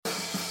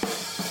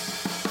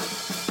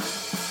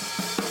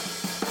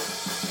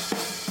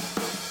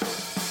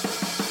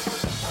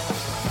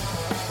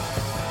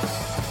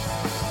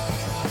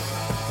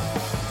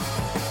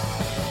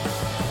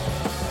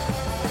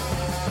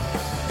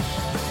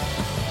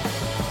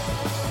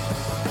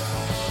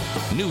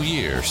New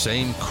year,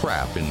 same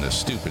crap in the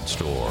stupid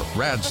store.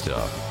 Rad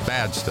stuff,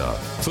 bad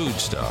stuff, food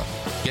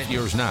stuff. Get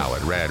yours now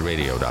at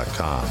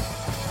radradio.com.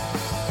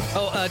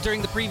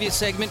 During the previous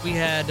segment, we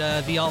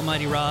had the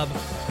almighty Rob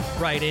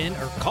write in,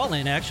 or call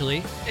in,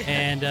 actually,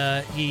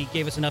 and he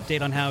gave us an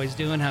update on how he's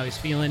doing, how he's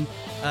feeling.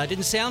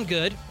 Didn't sound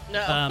good,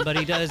 but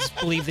he does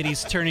believe that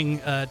he's taking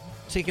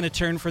a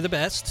turn for the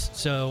best,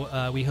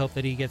 so we hope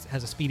that he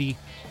has a speedy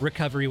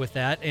recovery with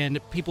that. And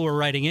people were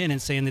writing in and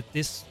saying that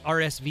this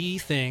RSV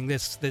thing,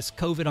 this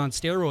COVID on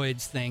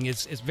steroids thing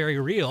is very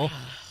real.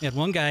 We had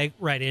one guy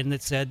write in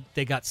that said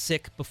they got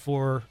sick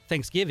before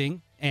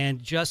Thanksgiving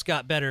and just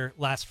got better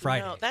last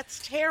Friday. No,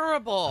 that's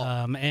terrible.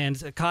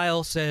 And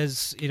Kyle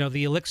says,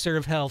 the elixir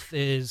of health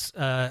is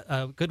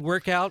a good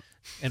workout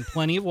and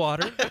plenty of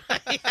water.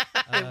 It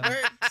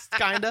works,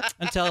 kind of.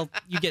 Until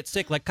you get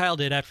sick like Kyle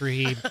did after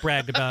he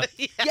bragged about.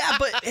 Yeah,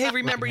 but hey,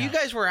 remember, you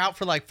guys were out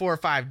for like 4 or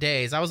 5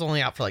 days. I was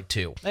only out for like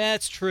 2.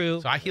 That's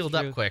true. So I healed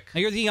up quick.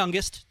 Now, you're the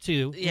youngest,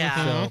 too.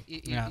 Yeah, So,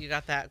 you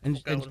got that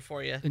going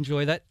for you.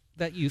 Enjoy that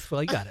youth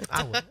while you got it.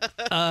 I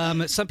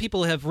will. Some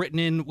people have written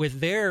in with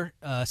their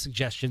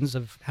suggestions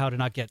of how to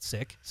not get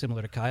sick,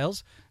 similar to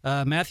Kyle's.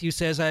 Matthew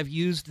says, I've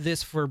used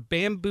this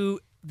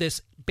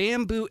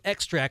bamboo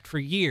extract for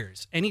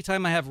years.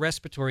 Anytime I have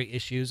respiratory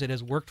issues, it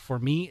has worked for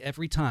me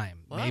every time.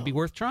 Whoa. Maybe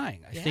worth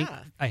trying.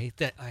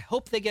 I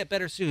hope they get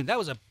better soon. That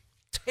was a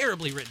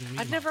terribly written email.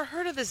 I've never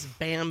heard of this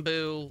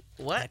bamboo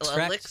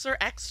elixir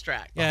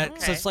extract. Yeah, okay.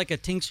 So it's like a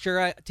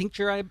tincture,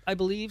 I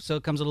believe. So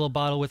it comes in a little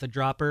bottle with a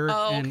dropper.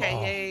 Oh, and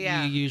okay,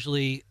 yeah. You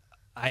usually,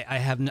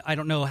 I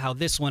don't know how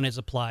this one is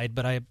applied,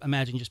 but I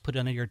imagine you just put it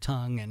under your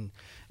tongue, and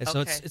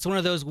so it's one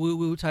of those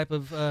woo-woo type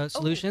of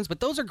solutions. But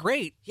those are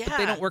great, but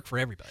they don't work for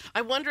everybody.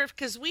 I wonder if,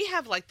 because we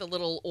have like the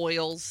little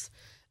oils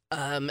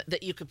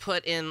that you could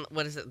put in,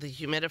 what is it, the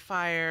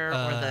humidifier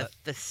or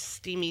the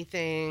steamy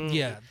thing?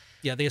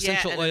 Yeah, the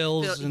essential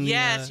oils.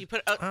 Yes, you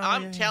put.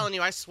 I'm telling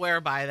you, I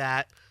swear by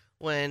that.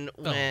 When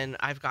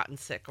I've gotten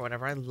sick or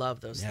whatever, I love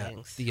those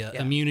things. The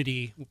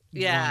immunity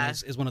one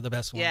is one of the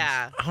best ones.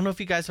 Yeah. I don't know if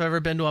you guys have ever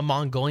been to a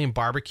Mongolian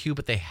barbecue,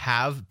 but they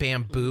have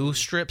bamboo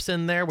strips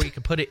in there where you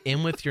can put it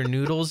in with your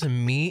noodles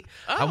and meat.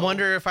 I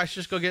wonder if I should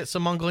just go get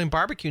some Mongolian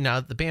barbecue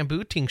now that the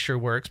bamboo tincture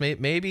works.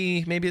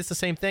 Maybe it's the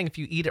same thing if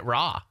you eat it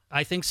raw.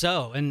 I think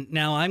so, and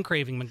now I'm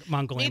craving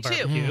Mongolian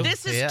barbecue. Me too.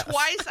 This is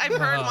twice I've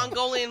heard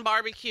Mongolian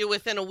barbecue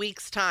within a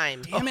week's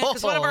time.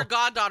 Because one of our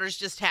goddaughters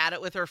just had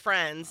it with her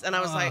friends, and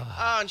I was like,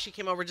 and she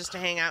came over just to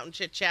hang out and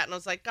chit-chat, and I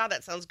was like, God,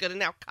 that sounds good,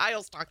 and now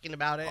Kyle's talking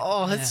about it.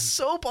 Oh, it's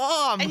so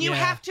bomb. And you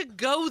have to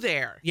go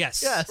there.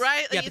 Yes.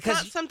 Right? Like, Yeah, it's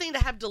not something to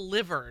have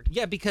delivered.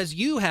 Yeah, because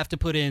you have to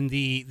put in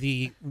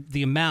the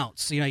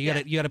amounts. You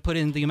got to put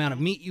in the amount of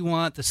meat you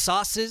want, the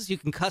sauces you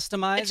can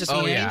customize. It's just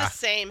the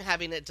same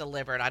having it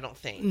delivered, I don't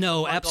think.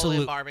 No, absolutely.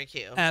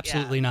 Barbecue.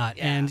 Absolutely not.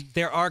 Yeah. And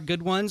there are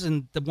good ones,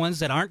 and the ones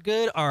that aren't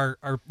good are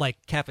like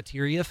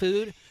cafeteria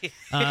food.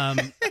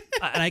 And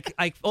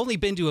I've only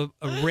been to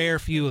a rare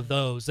few of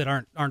those that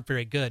aren't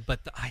very good. But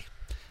I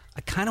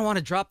kind of want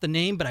to drop the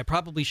name, but I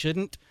probably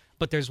shouldn't.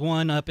 But there's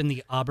one up in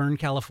the Auburn,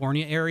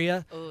 California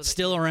area,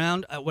 still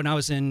around. When I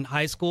was in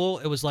high school,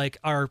 it was like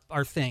our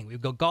thing.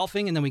 We'd go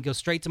golfing, and then we'd go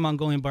straight to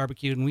Mongolian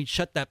barbecue, and we'd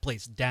shut that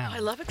place down. I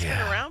love it's been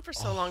around for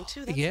so long,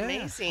 too. That's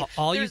amazing.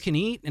 All you can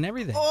eat and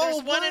everything.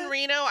 There's one in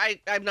Reno.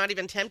 I'm not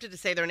even tempted to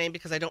say their name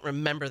because I don't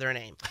remember their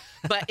name.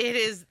 But it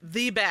is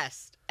the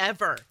best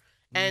ever.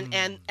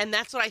 And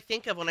that's what I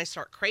think of when I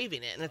start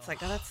craving it. And it's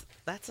like,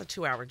 that's a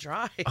 2-hour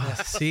drive.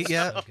 See,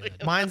 yeah.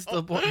 Mine's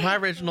my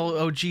original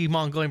OG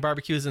Mongolian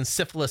barbecue is in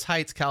Syphilis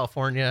Heights,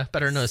 California,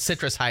 better known as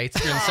Citrus Heights.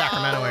 You're in the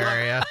Sacramento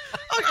area.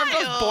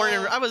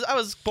 I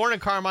was born in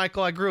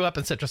Carmichael. I grew up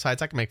in Citrus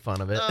Heights. I can make fun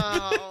of it.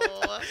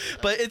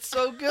 But it's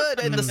so good.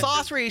 And the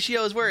sauce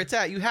ratio is where it's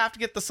at. You have to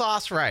get the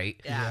sauce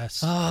right. Yeah.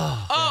 Yes.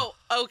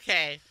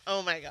 Okay.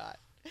 Oh, my God.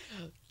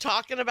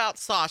 Talking about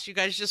sauce, you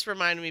guys just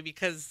reminded me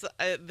because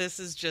this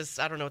is just,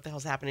 I don't know what the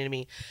hell's happening to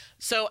me.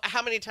 So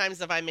how many times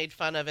have I made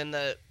fun of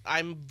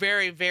I'm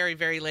very, very,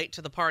 very late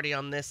to the party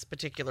on this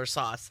particular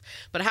sauce.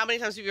 But how many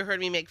times have you heard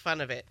me make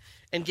fun of it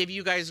and give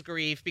you guys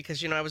grief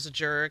because, I was a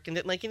jerk and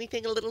didn't like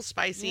anything a little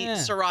spicy? Yeah.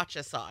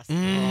 Sriracha sauce.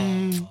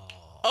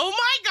 Oh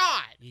my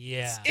God.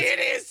 Yeah. It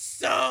is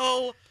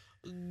so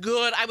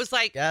good. I was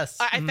like, yes.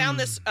 I found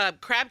this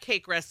crab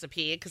cake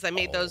recipe because I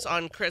made those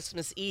on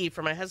Christmas Eve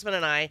for my husband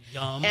and I.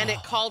 Yum. And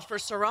it called for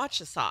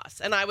sriracha sauce.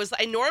 And I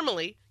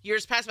normally,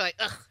 years past, I'm like,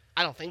 ugh,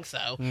 I don't think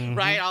so,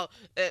 right?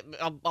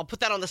 I'll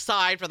put that on the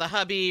side for the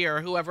hubby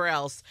or whoever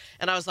else.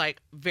 And I was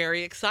like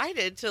very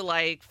excited to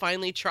like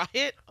finally try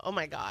it. Oh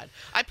my God.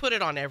 I put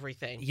it on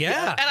everything.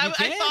 Yeah. And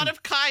I thought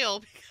of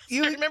Kyle. I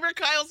remember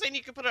Kyle saying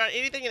you could put it on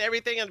anything and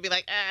everything and be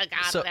like,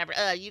 God, whatever.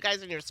 You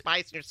guys and your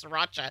spice and your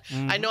sriracha.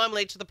 I know I'm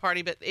late to the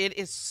party, but it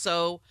is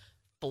so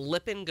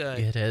flipping good.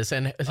 It is.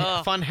 And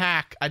fun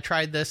hack, I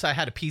tried this. I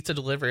had a pizza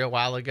delivery a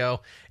while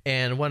ago,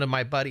 and one of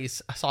my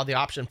buddies saw the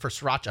option for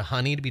Sriracha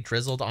honey to be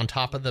drizzled on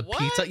top of the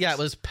pizza. Yeah, it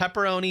was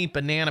pepperoni,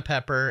 banana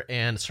pepper,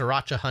 and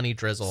Sriracha honey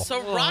drizzle.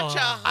 Sriracha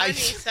honey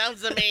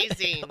sounds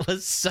amazing. It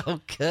was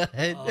so good.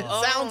 It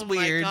sounds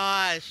weird. Oh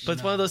my gosh. But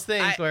it's one of those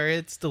things where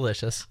it's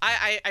delicious.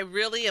 I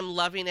really am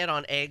loving it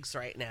on eggs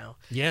right now.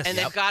 Yes. And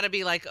they've got to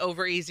be like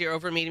over easy or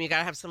over medium. You got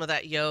to have some of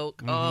that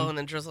yolk. Oh, and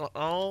then drizzle.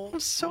 Oh, I'm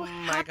so my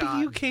happy God.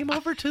 you came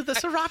over to the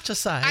Sriracha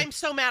side. I'm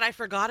so mad I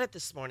forgot it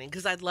this morning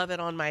because I'd love it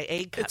on my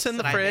egg cups. It's in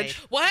the that I fridge.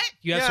 made. What?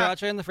 You have Yeah.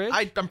 Sriracha in the fridge?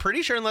 I'm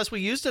pretty sure, unless we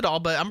used it all,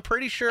 but I'm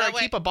pretty sure I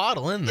wait. keep a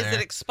bottle in there. Is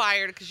it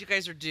expired? Because you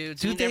guys are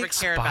dudes. Do you they never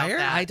care about expire?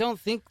 that. I don't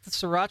think the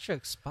Sriracha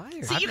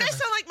expires. See, you guys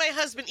sound like my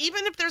husband.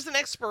 Even if there's an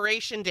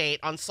expiration date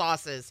on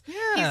sauces, he's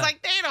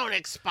like, they don't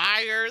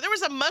expire. There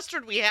was a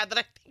mustard we had that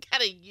I think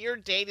had a year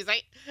date. He's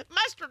like,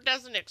 mustard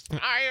doesn't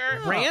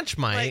expire. Ranch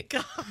might.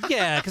 Like,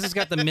 Yeah, because it's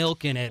got the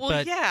milk in it. Well,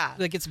 but yeah.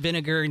 like it's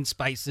vinegar and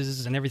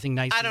spices and everything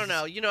nice. I don't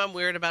know. You know, I'm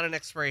weird about an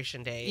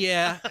expiration date.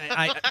 Yeah,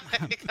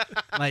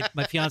 my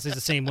fiance's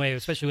the same way,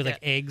 especially with like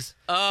eggs.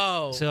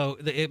 Oh. So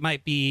it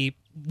might be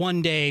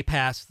one day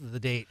past the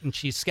date, and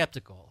she's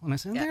skeptical. And I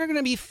said, they're going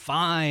to be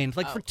fine.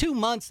 Like for 2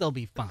 months, they'll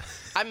be fine.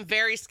 I'm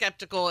very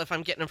skeptical if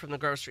I'm getting them from the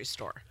grocery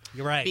store.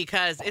 You're right.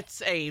 Because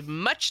it's a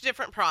much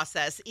different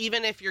process,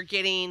 even if you're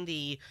getting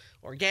the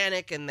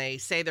organic and they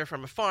say they're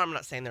from a farm. I'm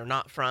not saying they're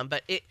not from,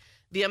 but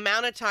the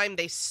amount of time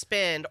they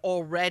spend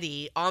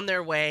already on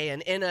their way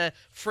and in a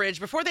fridge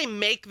before they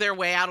make their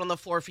way out on the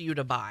floor for you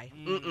to buy.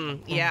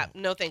 Yeah,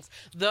 no thanks.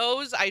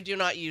 Those I do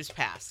not use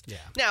past. Yeah.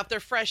 Now, if they're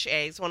fresh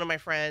eggs, one of my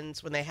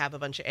friends, when they have a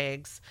bunch of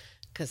eggs,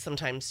 because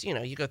sometimes,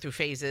 you go through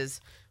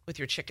phases with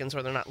your chickens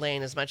where they're not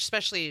laying as much,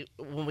 especially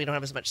when we don't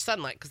have as much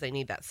sunlight because they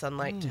need that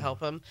sunlight to help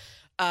them.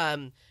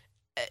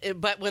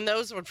 But when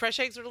fresh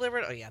eggs are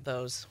delivered,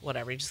 those,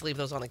 whatever. You just leave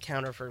those on the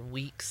counter for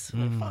weeks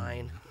and they're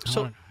fine.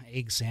 So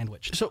egg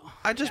sandwich. So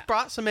I just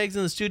brought some eggs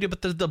in the studio,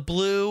 but the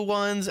blue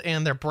ones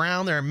and they're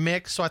brown, they're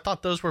mixed. So I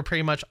thought those were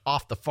pretty much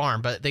off the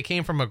farm, but they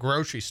came from a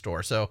grocery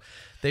store. So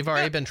they've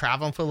already been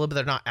traveling for a little bit.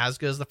 They're not as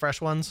good as the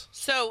fresh ones.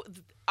 So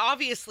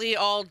obviously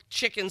all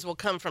chickens will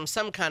come from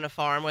some kind of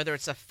farm, whether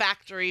it's a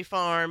factory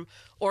farm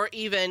or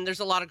even there's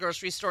a lot of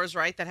grocery stores,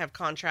 right, that have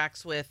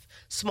contracts with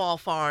small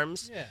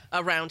farms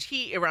around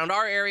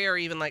our area or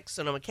even like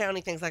Sonoma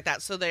County, things like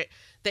that. So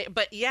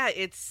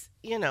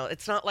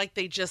it's not like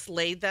they just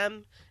laid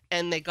them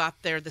and they got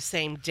there the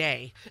same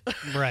day.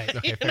 Right.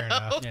 Okay, fair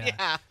enough.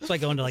 Yeah. It's like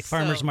going to like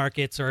farmers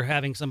markets or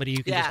having somebody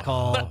you can just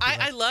call. But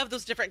I love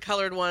those different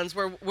colored ones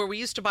where we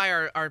used to buy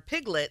our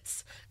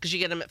piglets because you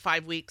get them at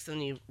 5 weeks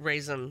and you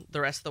raise them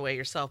the rest of the way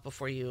yourself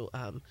before you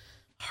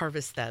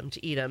harvest them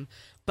to eat them.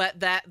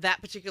 But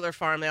that particular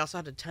farm, they also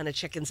had a ton of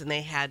chickens, and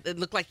it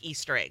looked like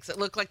Easter eggs. It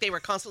looked like they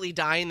were constantly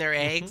dyeing their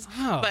eggs,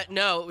 but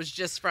no, it was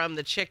just from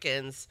the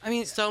chickens. I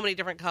mean, so many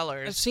different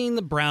colors. I've seen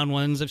the brown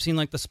ones. I've seen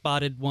like the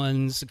spotted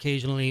ones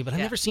occasionally, but I've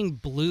never seen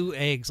blue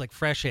eggs, like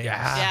fresh eggs. Yeah,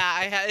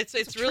 I have.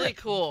 It's really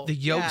cool. The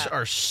yolks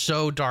are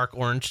so dark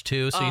orange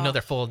too, so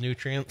they're full of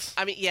nutrients.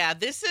 I mean, yeah,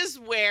 this is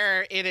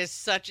where it is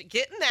such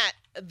getting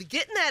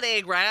that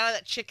egg right out of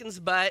that chicken's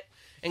butt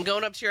and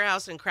going up to your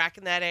house and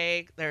cracking that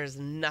egg. There's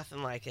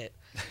nothing like it.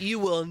 You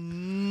will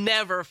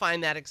never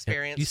find that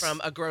experience from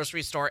a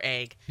grocery store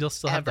egg. You'll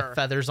still have the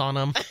feathers on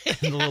them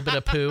and a little bit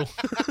of poo.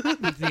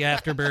 The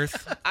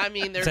afterbirth. I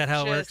mean, they're Is that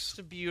how it just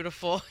works?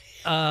 Beautiful.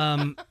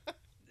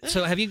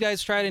 So have you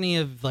guys tried any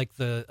of like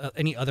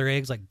any other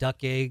eggs, like duck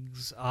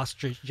eggs,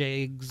 ostrich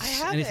eggs,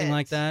 anything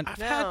like that? I've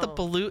had the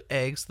balut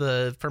eggs,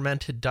 the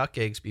fermented duck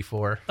eggs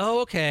before. Oh,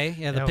 okay.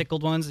 Yeah, the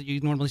pickled ones that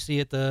you normally see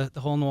at the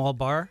hole in the wall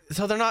bar.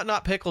 So they're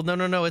not pickled.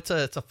 No. It's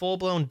a full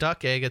blown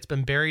duck egg. It's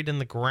been buried in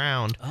the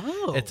ground.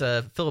 Oh. It's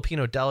a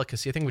Filipino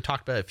delicacy. I think we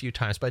talked about it a few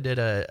times, but I did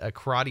a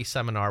karate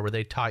seminar where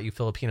they taught you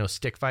Filipino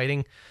stick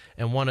fighting,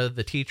 and one of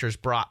the teachers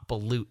brought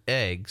balut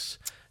eggs.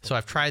 So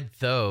I've tried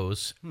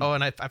those. Oh,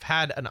 and I've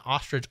had an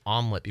ostrich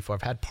omelet before.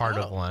 I've had part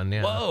of one.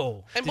 Yeah.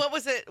 Whoa. And what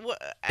was it?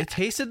 It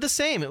tasted the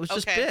same. It was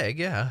just big.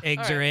 Yeah.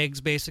 Eggs are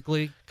eggs,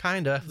 basically.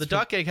 Kind of. The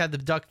duck egg had the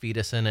duck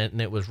fetus in it, and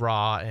it was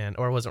raw,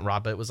 or it wasn't raw,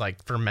 but it was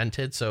like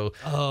fermented. So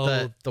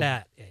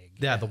that egg.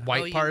 Yeah, the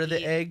white part of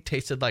the egg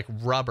tasted like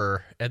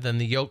rubber, and then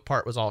the yolk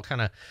part was all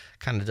kind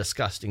of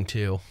disgusting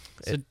too.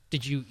 So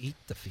did you eat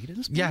the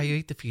fetus? Yeah, you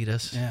eat the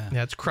fetus. Yeah,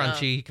 it's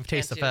crunchy. You can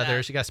taste the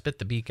feathers. You got to spit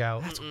the beak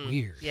out. That's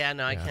weird. Yeah,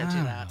 no, I can't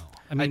do that.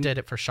 I did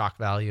it for shock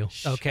value.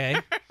 Okay.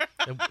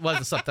 It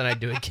wasn't something I'd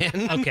do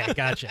again. Okay,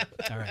 gotcha.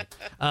 All right.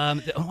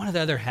 One of the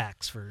other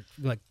hacks for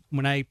like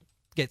when I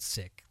get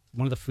sick,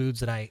 one of the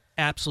foods that I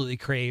absolutely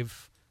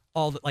crave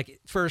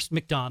first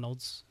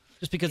McDonald's.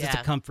 Just because it's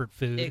a comfort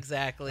food.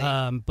 Exactly.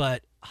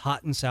 But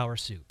hot and sour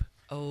soup.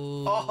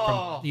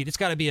 It's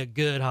got to be a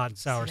good hot and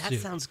sour soup. That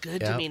sounds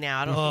good to me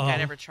now. I don't think I'd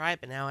ever try it,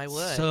 but now I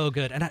would. So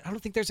good. And I don't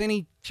think there's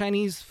any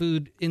Chinese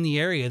food in the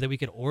area that we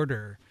could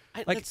order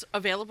It's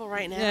available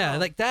right now. Yeah,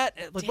 like that.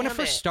 Like when I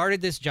first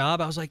started this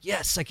job, I was like,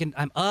 yes, I can.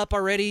 I'm up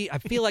already. I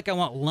feel like I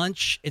want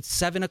lunch. It's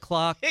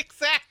 7:00.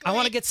 Exactly. I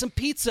want to get some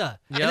pizza.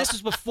 Yep. And this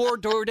was before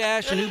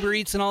DoorDash and Uber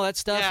Eats and all that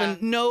stuff. Yeah.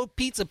 And no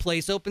pizza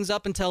place opens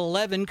up until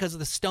 11 because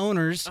the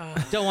stoners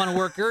don't want to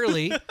work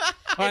early.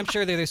 Well, I'm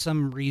sure there's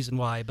some reason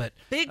why, but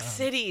big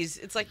cities,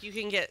 it's like you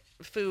can get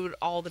food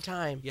all the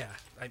time. Yeah,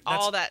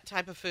 all that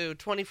type of food,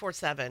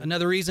 24/7.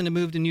 Another reason to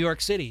move to New York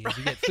City is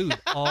you get food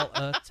all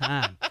the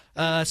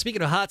time.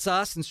 Speaking of hot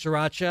sauce and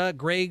sriracha,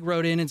 Greg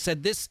wrote in and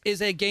said, "This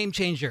is a game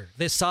changer.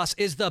 This sauce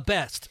is the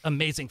best.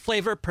 Amazing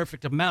flavor,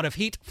 perfect amount of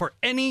heat for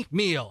any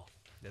meal."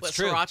 That's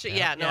true. Sriracha?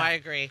 Yeah, no, I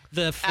agree.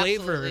 The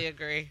flavor, absolutely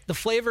agree. The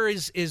flavor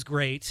is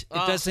great. It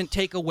doesn't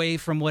take away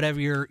from whatever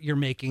you're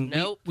making.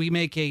 Nope. We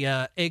make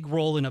a egg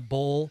roll in a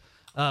bowl.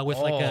 With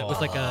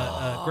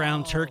a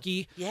ground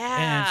turkey,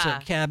 and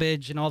some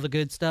cabbage and all the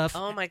good stuff.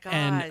 Oh my gosh!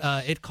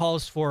 And it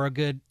calls for a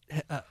good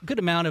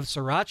amount of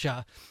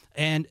sriracha,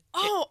 and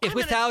if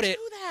without it,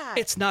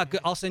 it's not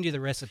good. I'll send you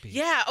the recipe.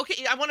 Yeah,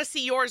 okay. I want to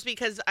see yours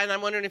and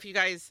I'm wondering if you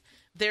guys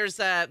there's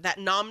that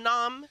nom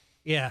nom.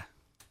 Yeah.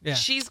 Yeah.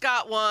 She's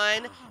got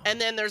one, and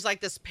then there's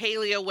like this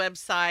paleo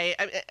website.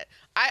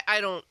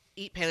 I don't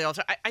eat paleo all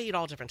the time. I eat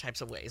all different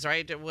types of ways,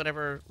 right?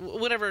 Whatever.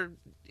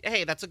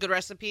 Hey, that's a good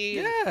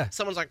recipe. Yeah.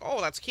 Someone's like,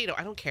 oh, that's keto.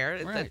 I don't care.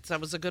 Right. That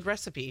was a good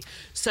recipe.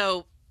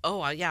 So,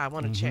 I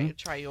want to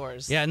try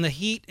yours. Yeah, and the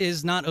heat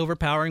is not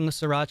overpowering with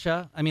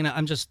sriracha. I mean,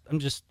 I'm just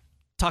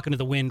talking to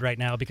the wind right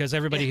now because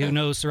everybody who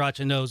knows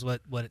sriracha knows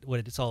what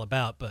it's all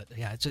about. But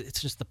yeah,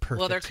 it's just the perfect.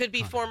 Well, there could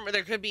be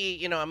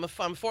I'm a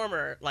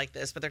former like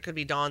this, but there could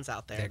be Dons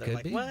out there. They're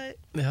like, what?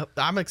 Yep,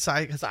 I'm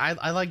excited because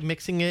I like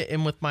mixing it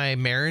in with my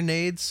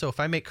marinades. So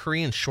if I make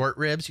Korean short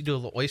ribs, you do a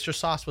little oyster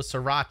sauce with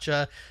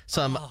sriracha,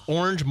 some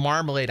orange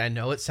marmalade. I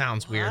know it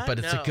sounds weird, but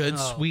it's a good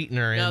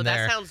sweetener in there. No,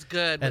 that sounds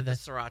good with the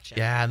sriracha.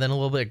 Yeah, and then a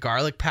little bit of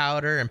garlic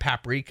powder and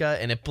paprika,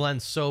 and it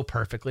blends so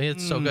perfectly.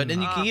 It's so good,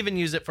 and you can even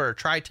use it for a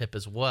tri-tip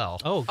as well.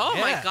 Oh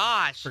my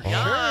gosh. For sure.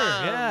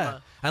 Yeah.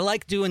 I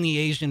like doing the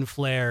Asian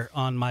flair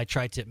on my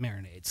tri-tip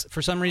marinades.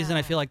 For some reason,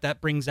 I feel like that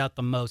brings out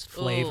the most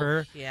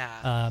flavor. Ooh,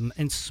 yeah.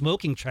 And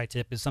smoking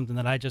tri-tip is something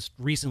that I just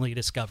recently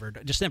discovered.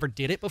 I just never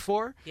did it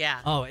before. Yeah.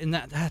 Oh, and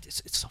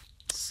it's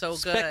so good.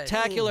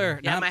 Spectacular.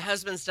 Yeah, my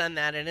husband's done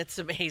that, and it's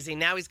amazing.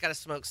 Now he's got to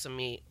smoke some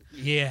meat.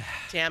 Yeah.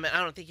 Damn it.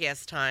 I don't think he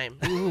has time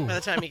by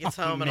the time he gets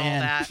home and all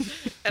that.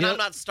 And I'm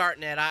not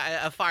starting it.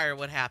 A fire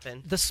would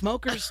happen. The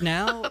smokers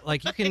now,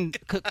 like you can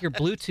cook your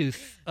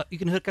Bluetooth. You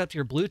can hook up to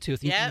your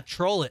Bluetooth. You can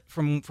control it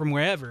from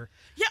wherever.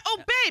 Yeah. Oh,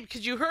 babe,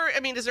 because you heard. I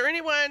mean, is there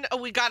anyone? Oh,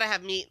 we got to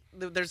have meat.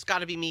 There's got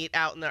to be meat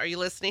out in there. Are you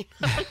listening?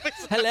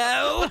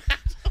 Hello?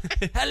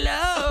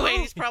 Hello. Wait,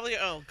 he's probably.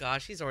 Oh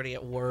gosh, he's already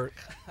at work.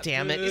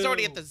 Damn it, he's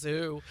already at the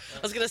zoo. I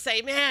was gonna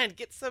say, man,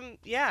 get some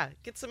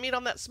meat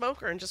on that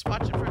smoker and just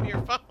watch it from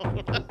your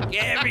phone.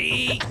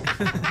 Gary,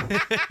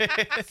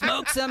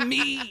 smoke some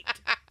meat.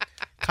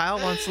 Kyle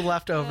wants the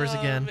leftovers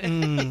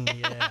again.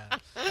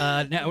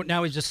 Yeah.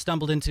 Now we just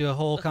stumbled into a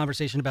whole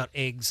conversation about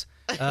eggs.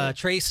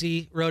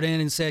 Tracy wrote in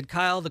and said,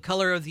 Kyle, the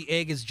color of the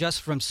egg is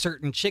just from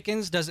certain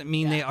chickens. Doesn't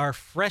mean they are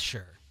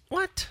fresher.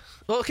 What?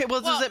 Well, okay.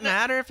 Well, does it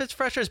matter if it's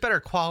fresher? It's better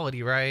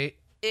quality, right?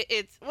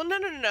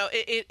 No.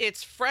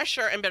 It's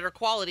fresher and better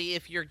quality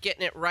if you're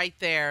getting it right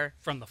there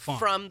from the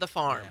farm.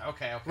 Yeah,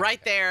 okay.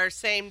 Right there,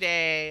 same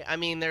day. I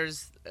mean,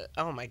 there's.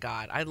 Oh my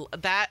God, I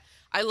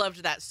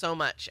loved that so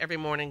much. Every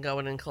morning,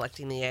 going and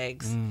collecting the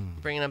eggs,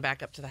 bringing them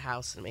back up to the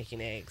house and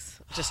making eggs.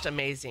 Just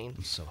amazing.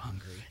 I'm so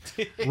hungry.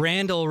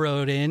 Randall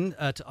wrote in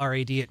to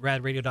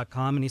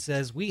rad@radradio.com, and he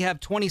says, we have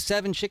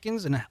 27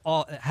 chickens and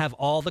have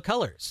all the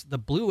colors. The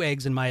blue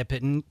eggs, in my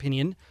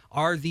opinion,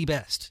 are the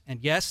best. And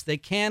yes, they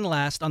can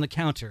last on the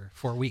counter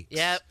for weeks.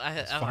 Yep. I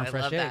love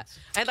that.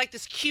 I had like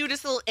this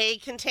cutest little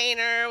egg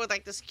container with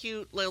like this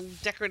cute little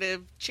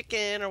decorative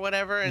chicken or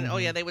whatever. And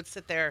they would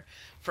sit there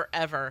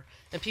forever.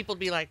 And people would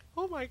be like,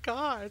 oh my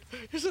God,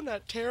 isn't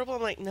that terrible?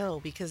 I'm like, no,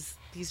 because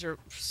these are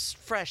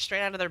fresh,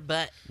 straight out of their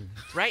butt.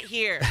 Right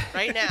here,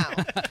 right now.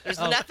 There's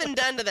nothing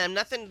done to them,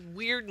 nothing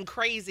weird and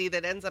crazy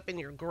that ends up in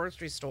your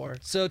grocery store.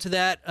 So to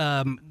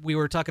that, we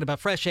were talking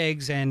about fresh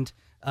eggs and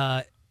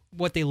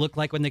what they look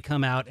like when they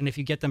come out, and if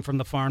you get them from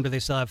the farm, do they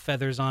still have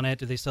feathers on it?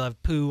 Do they still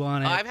have poo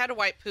on it? I've had to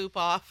wipe poop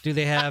off. Do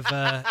they have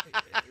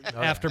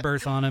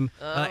afterbirth on them?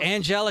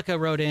 Angelica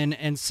wrote in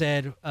and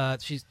said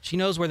she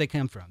knows where they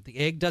come from. The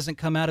egg doesn't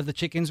come out of the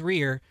chicken's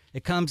rear;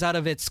 it comes out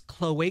of its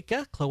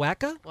cloaca.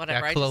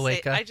 Whatever. Yeah,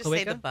 cloaca. I just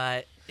say the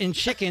butt. In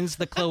chickens,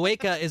 the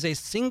cloaca is a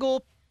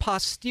single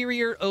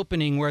posterior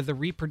opening where the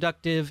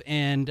reproductive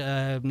and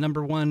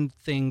number one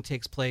thing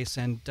takes place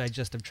and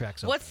digestive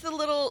tracts. What's the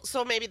little?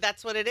 So maybe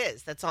that's what it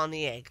is. That's on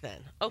the egg then.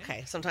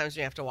 Okay. Sometimes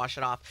you have to wash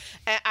it off.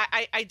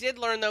 I did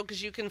learn though,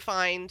 because you can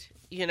find,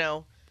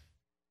 God,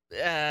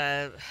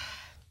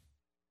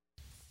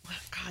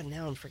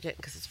 now I'm forgetting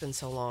because it's been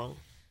so long.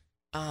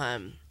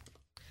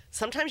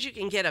 Sometimes you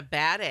can get a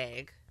bad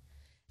egg,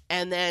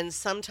 and then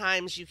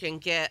sometimes you can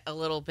get a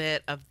little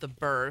bit of the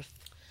birth.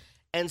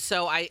 And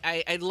so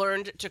I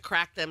learned to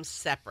crack them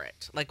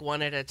separate, like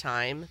one at a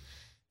time.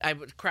 I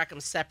would crack them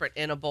separate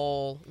in a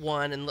bowl,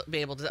 one, and be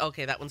able to,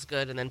 okay, that one's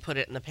good, and then put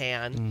it in the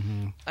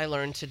pan. I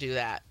learned to do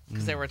that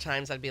because there were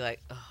times I'd be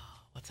like, oh,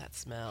 what's that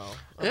smell?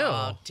 Ew.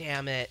 Oh,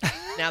 damn it.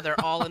 Now they're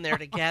all in there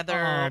together.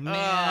 Oh,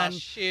 man. Oh,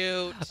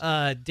 shoot.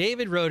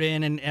 David wrote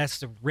in and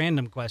asked a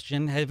random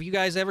question. Have you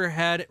guys ever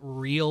had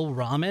real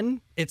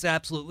ramen? It's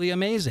absolutely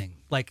amazing.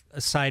 Like,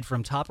 aside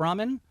from Top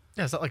Ramen.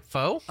 Yeah, is that like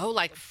pho? Oh,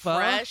 like Pho?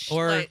 fresh?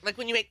 Or- like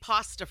when you make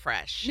pasta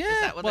fresh? Yeah, Is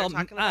that what well, they're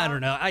talking about? I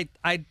don't know.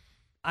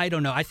 I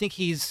don't know. I think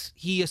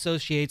he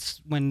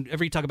associates,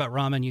 whenever you talk about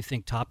ramen, you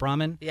think Top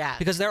Ramen. Yeah.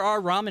 Because there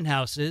are ramen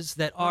houses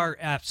that are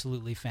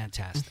absolutely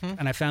fantastic.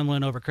 And I found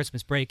one over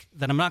Christmas break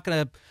that I'm not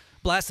going to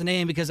blast the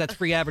name because that's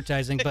free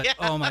advertising, but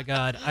oh my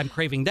God, I'm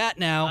craving that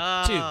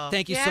now too.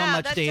 Thank you so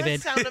much,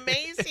 David. That does sound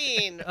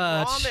amazing.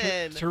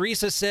 Ramen.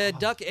 Teresa said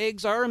duck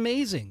eggs are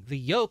amazing. The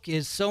yolk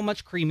is so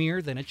much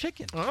creamier than a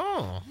chicken.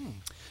 Oh.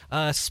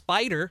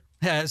 Spider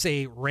has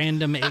a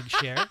random egg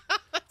share.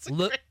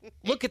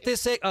 Look at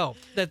this egg. Oh,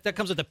 that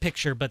comes with a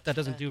picture, but that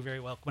doesn't do very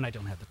well when I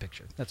don't have the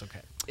picture. That's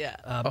okay. Yeah.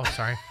 Oh,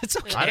 sorry. It's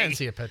okay. I didn't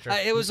see a picture.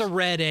 It was a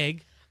red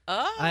egg.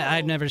 Oh.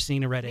 I'd never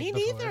seen a red egg Me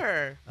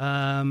before.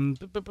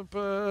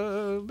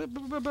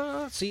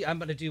 neither. See, I'm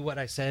going to do what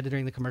I said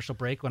during the commercial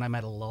break when I'm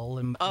at a lull.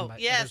 In Oh, my,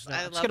 yes, I'm I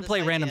just love going to play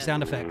this random idea.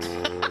 sound effects.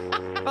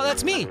 Oh,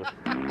 that's me.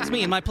 It's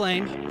me in my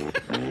plane.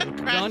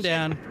 Going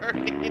down.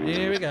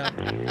 Here we go.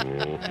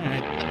 All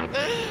right.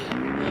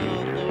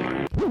 Oh,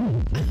 Lord.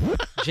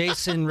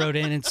 Jason wrote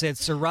in and said,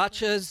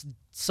 Sriracha's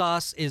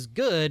sauce is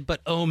good,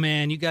 but oh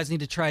man, you guys need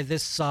to try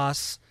this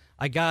sauce.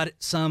 I got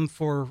some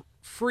for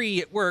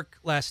free at work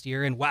last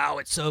year, and wow,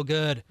 it's so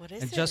good. What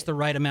is and just it? the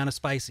right amount of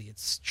spicy.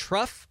 It's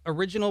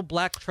original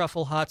black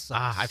truffle hot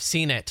sauce. I've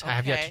seen it. I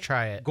have yet Okay. to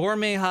try it.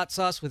 Gourmet hot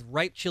sauce with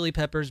ripe chili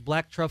peppers,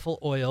 black truffle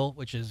oil,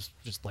 which is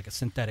just like a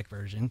synthetic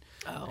version,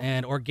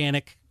 and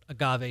organic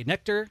agave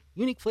nectar.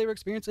 Unique flavor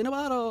experience in a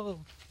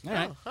bottle. All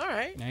right. Oh, all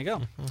right. There you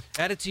go.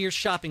 Add it to your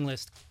shopping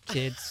list,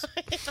 kids.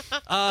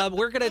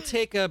 We're going to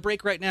take a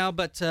break right now,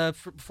 but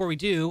before we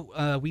do,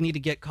 we need to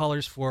get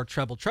callers for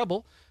Trouble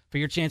Trouble for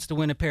your chance to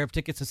win a pair of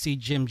tickets to see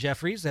Jim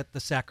Jeffries at the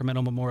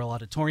Sacramento Memorial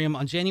Auditorium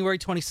on January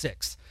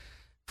 26th.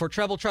 For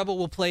Trouble Trouble,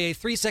 we'll play a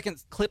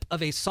 3-second clip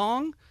of a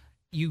song.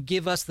 You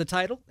give us the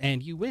title,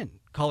 and you win.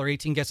 Caller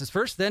 18 guesses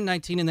first, then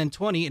 19, and then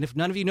 20. And if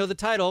none of you know the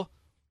title,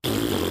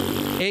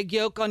 egg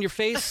yolk on your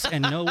face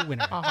and no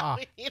winner.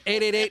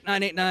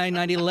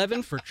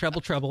 888-989-9011 for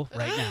Trouble Trouble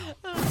right now.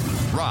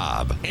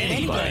 Rob,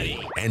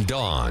 anybody, and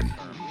Dawn.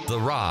 The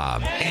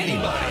Rob,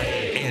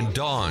 anybody, and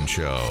Dawn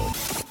Show.